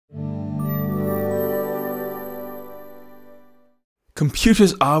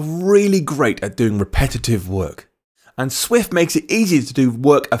Computers are really great at doing repetitive work, and Swift makes it easier to do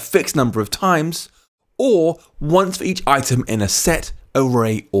work a fixed number of times, or once for each item in a set,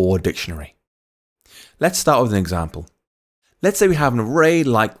 array, or dictionary. Let's start with an example. Let's say we have an array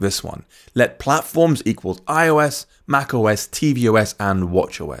like this one. Let platforms equals iOS, macOS, tvOS, and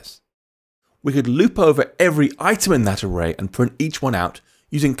watchOS. We could loop over every item in that array and print each one out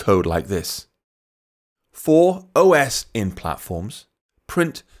using code like this. For OS in platforms,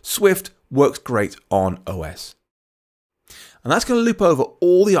 print Swift works great on OS. And that's going to loop over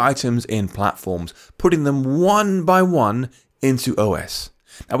all the items in platforms, putting them one by one into OS.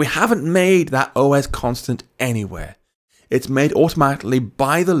 Now we haven't made that OS constant anywhere. It's made automatically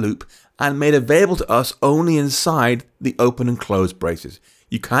by the loop and made available to us only inside the open and close braces.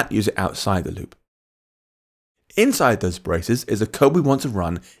 You can't use it outside the loop. Inside those braces is the code we want to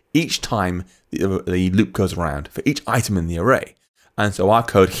run each time the loop goes around for each item in the array. And so our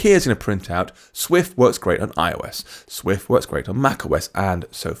code here is going to print out Swift works great on iOS, Swift works great on macOS, and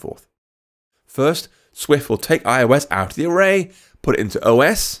so forth. First, Swift will take iOS out of the array, put it into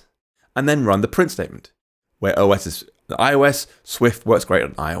OS, and then run the print statement, where OS is the iOS, Swift works great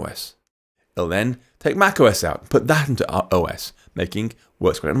on iOS. It'll then take macOS out, put that into OS, making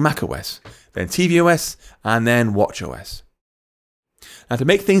works great on macOS, then tvOS, and then watchOS. Now to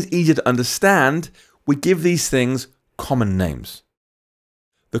make things easier to understand, we give these things common names.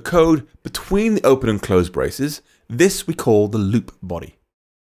 The code between the open and close braces, this we call the loop body.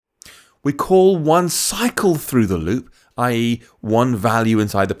 We call one cycle through the loop, i.e. one value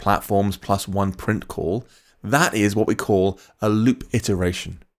inside the platforms plus one print call. That is what we call a loop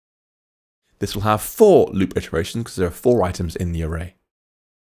iteration. This will have 4 loop iterations because there are 4 items in the array.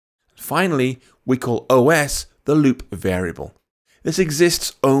 Finally, we call OS the loop variable. This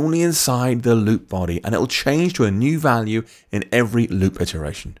exists only inside the loop body and it will change to a new value in every loop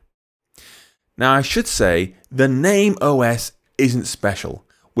iteration. Now I should say the name OS isn't special.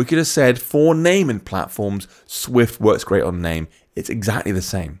 We could have said for name in platforms, Swift works great on name. It's exactly the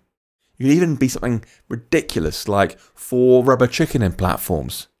same. It could even be something ridiculous like for rubber chicken in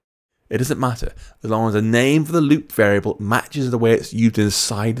platforms. It doesn't matter. As long as the name for the loop variable matches the way it's used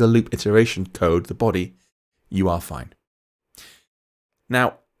inside the loop iteration code, the body, you are fine.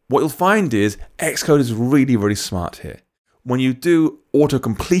 Now, what you'll find is Xcode is really smart here. When you do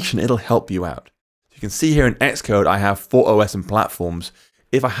auto-completion, it'll help you out. You can see here in Xcode, I have for OS and platforms.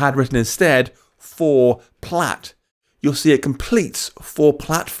 If I had written instead for plat, you'll see it completes for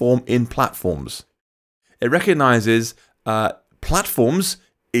platform in platforms. It recognizes platforms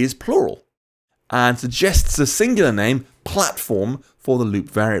is plural and suggests a singular name, platform, for the loop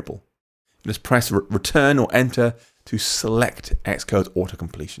variable. Just press return or enter to select Xcode's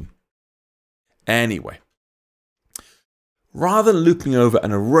autocompletion. Anyway, rather than looping over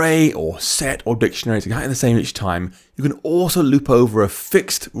an array or set or dictionary, it's exactly the same each time, you can also loop over a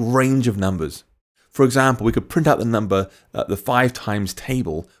fixed range of numbers. For example, we could print out the number, the 5 times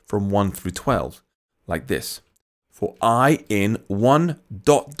table from 1 through 12, like this. For I in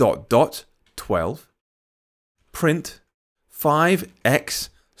 1.12, print 5x,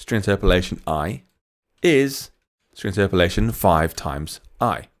 string interpolation I, is string interpolation 5 times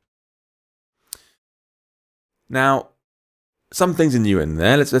I. Now, some things are new in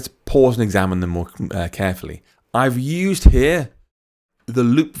there. Let's pause and examine them more carefully. I've used here the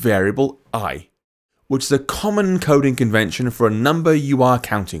loop variable I, which is a common coding convention for a number you are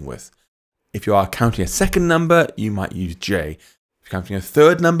counting with. If you are counting a second number, you might use J. If you're counting a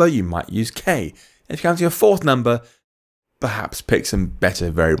third number, you might use K. And if you're counting a fourth number, perhaps pick some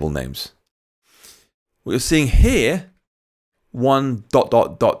better variable names. What you're seeing here,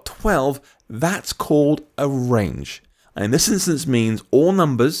 1.12, that's called a range. And in this instance means all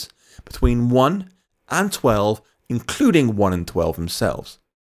numbers between 1 and 12, including 1 and 12 themselves.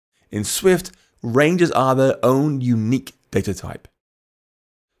 In Swift, ranges are their own unique data type.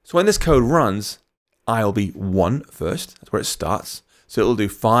 So when this code runs, I will be 1 first, that's where it starts. So it'll do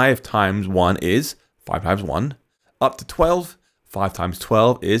 5 times 1 is 5 times 1, up to 12, 5 times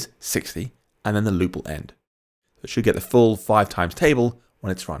 12 is 60, and then the loop will end. So it should get the full 5 times table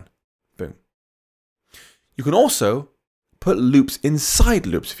when it's run. Boom. You can also put loops inside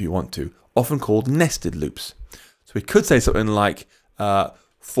loops if you want to, often called nested loops. So we could say something like,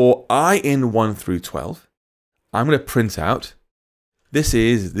 for I in 1 through 12, I'm going to print out, this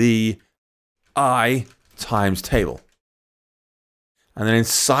is the I times table. And then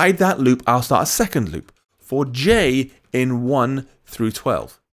inside that loop, I'll start a second loop for j in 1 through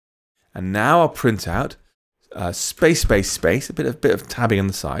 12. And now I'll print out space, space, space, a bit of tabbing on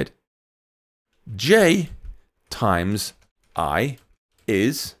the side, j times I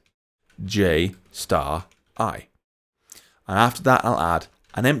is J star I. And after that, I'll add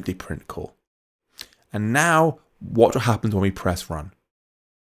an empty print call. And now what happens when we press run?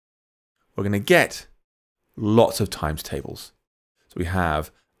 We're going to get lots of times tables. So we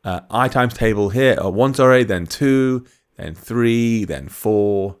have I times table here, one, sorry, then 2, then 3, then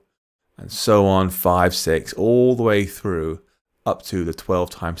 4, and so on, 5, 6, all the way through up to the 12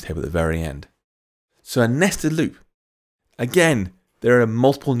 times table at the very end. So a nested loop. Again, there are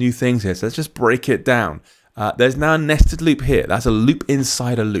multiple new things here, so let's just break it down. There's now a nested loop here. That's a loop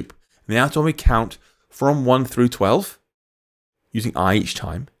inside a loop. And the outer one we count from 1 through 12, using I each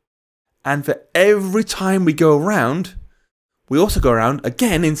time. And for every time we go around, we also go around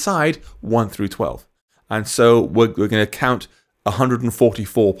again inside 1 through 12. And so we're going to count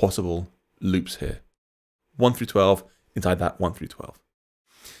 144 possible loops here. 1 through 12, inside that 1 through 12.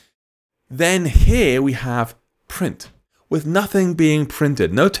 Then here we have print, with nothing being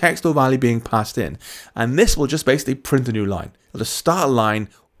printed, no text or value being passed in. And this will just basically print a new line. It'll just start a line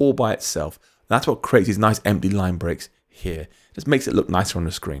all by itself. That's what creates these nice empty line breaks here. It just makes it look nicer on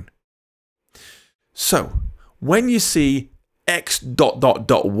the screen. So when you see x dot dot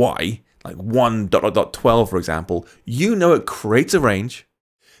dot y, like 1 dot dot dot 12 for example, you know it creates a range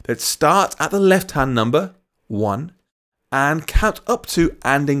that starts at the left-hand number 1 and counts up to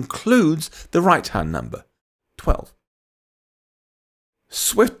and includes the right-hand number 12.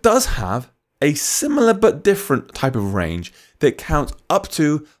 Swift does have a similar but different type of range that counts up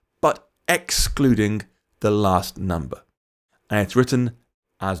to but excluding the last number. And it's written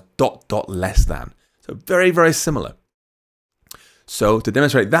as dot dot less than. So very, very similar. So to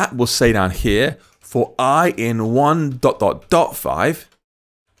demonstrate that, we'll say down here, for I in 1 dot dot dot 5,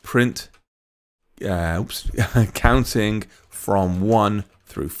 print, counting from 1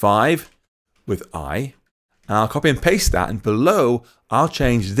 through 5 with I. And I'll copy and paste that, and below I'll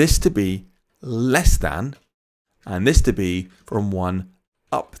change this to be less than, and this to be from 1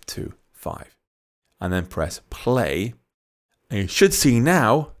 up to 5. And then press play. And you should see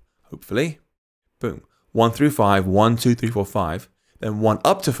now, hopefully, boom, 1 through 5, 1, 2, 3, 4, 5. Then 1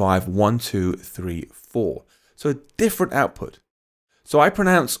 up to 5, 1, 2, 3, 4. So a different output. So I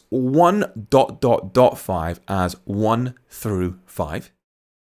pronounce 1 dot dot dot 5 as 1 through 5.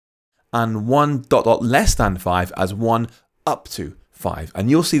 And 1 dot dot less than 5 as 1 up to 5.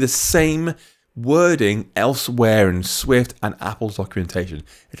 And you'll see the same wording elsewhere in Swift and Apple's documentation.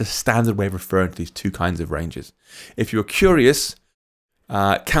 It's a standard way of referring to these two kinds of ranges. If you're curious,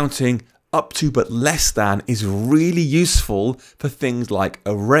 counting up to but less than is really useful for things like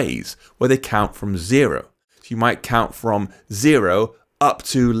arrays, where they count from 0. So you might count from 0 up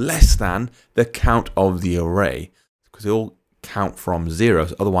to less than the count of the array, because they all count from 0,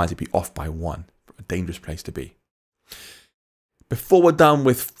 so otherwise it'd be off by 1. A dangerous place to be. Before we're done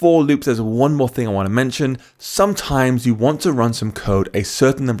with for loops, there's one more thing I want to mention. Sometimes you want to run some code a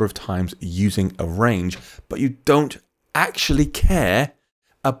certain number of times using a range, but you don't actually care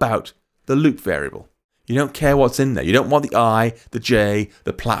about the loop variable. You don't care what's in there. You don't want the I, the J,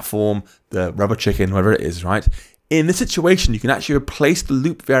 the platform, the rubber chicken, whatever it is, right? In this situation, you can actually replace the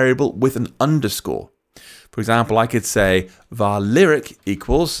loop variable with an underscore. For example, I could say var lyric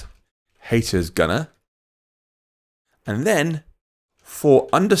equals haters gonna, and then for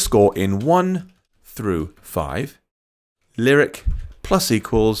underscore in 1 through 5, lyric plus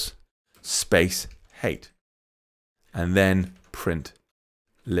equals space hate, and then print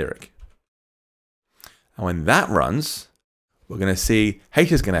lyric. And when that runs, we're going to see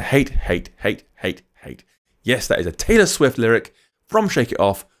haters going to hate, hate, hate, hate, hate. Yes, that is a Taylor Swift lyric from Shake It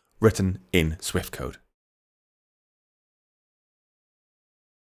Off written in Swift code.